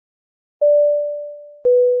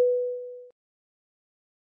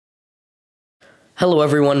Hello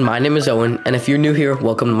everyone, my name is Owen, and if you're new here,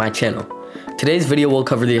 welcome to my channel. Today's video will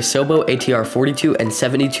cover the Asobo ATR 42 and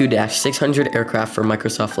 72-600 aircraft for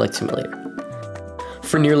Microsoft Flight Simulator.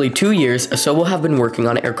 For nearly 2 years, Asobo have been working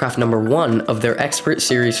on aircraft number 1 of their expert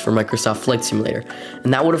series for Microsoft Flight Simulator,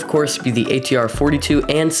 and that would of course be the ATR 42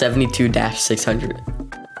 and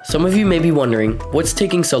 72-600. Some of you may be wondering, what's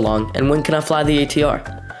taking so long and when can I fly the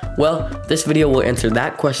ATR? Well, this video will answer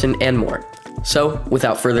that question and more. So,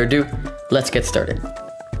 without further ado, let's get started.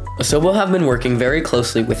 Asobo have been working very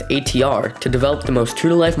closely with ATR to develop the most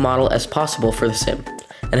true-to-life model as possible for the sim,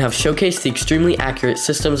 and have showcased the extremely accurate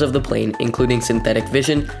systems of the plane, including synthetic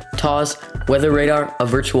vision, TAWS, weather radar, a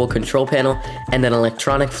virtual control panel, and an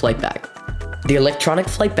electronic flight bag. The electronic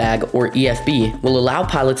flight bag, or EFB, will allow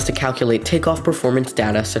pilots to calculate takeoff performance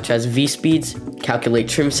data such as V-speeds, calculate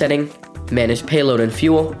trim setting, manage payload and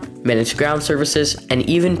fuel, manage ground services, and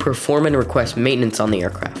even perform and request maintenance on the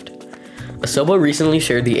aircraft. Asobo recently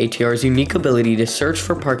shared the ATR's unique ability to search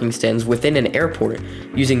for parking stands within an airport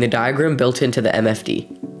using the diagram built into the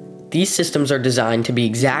MFD. These systems are designed to be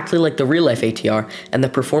exactly like the real-life ATR, and the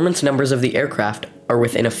performance numbers of the aircraft are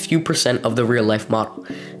within a few percent of the real-life model,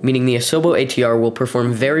 meaning the Asobo ATR will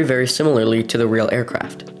perform very similarly to the real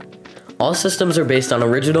aircraft. All systems are based on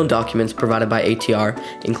original documents provided by ATR,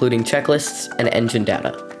 including checklists and engine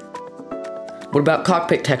data. What about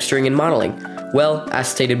cockpit texturing and modeling? Well, as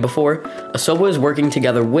stated before, Asobo is working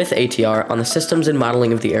together with ATR on the systems and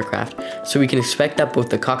modeling of the aircraft, so we can expect that both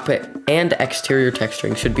the cockpit and exterior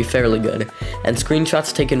texturing should be fairly good, and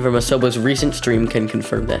screenshots taken from Asobo's recent stream can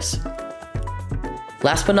confirm this.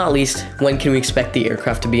 Last but not least, when can we expect the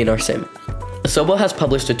aircraft to be in our sim? Asobo has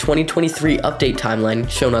published a 2023 update timeline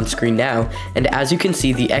shown on screen now, and as you can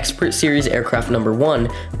see, the Expert Series aircraft number 1,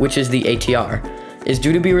 which is the ATR, is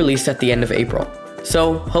due to be released at the end of April.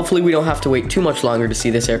 So, hopefully we don't have to wait too much longer to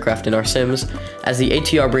see this aircraft in our sims, as the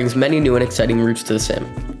ATR brings many new and exciting routes to the sim.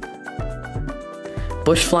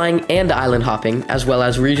 Bush flying and island hopping, as well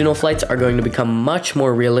as regional flights, are going to become much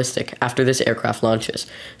more realistic after this aircraft launches,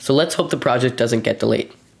 so let's hope the project doesn't get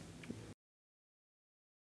delayed.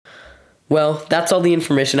 Well, that's all the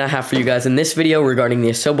information I have for you guys in this video regarding the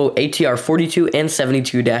Asobo ATR 42 and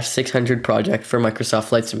 72-600 project for Microsoft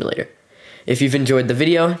Flight Simulator. If you've enjoyed the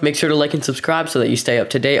video, make sure to like and subscribe so that you stay up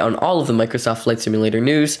to date on all of the Microsoft Flight Simulator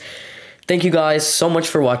news. Thank you guys so much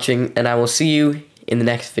for watching, and I will see you in the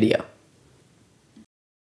next video.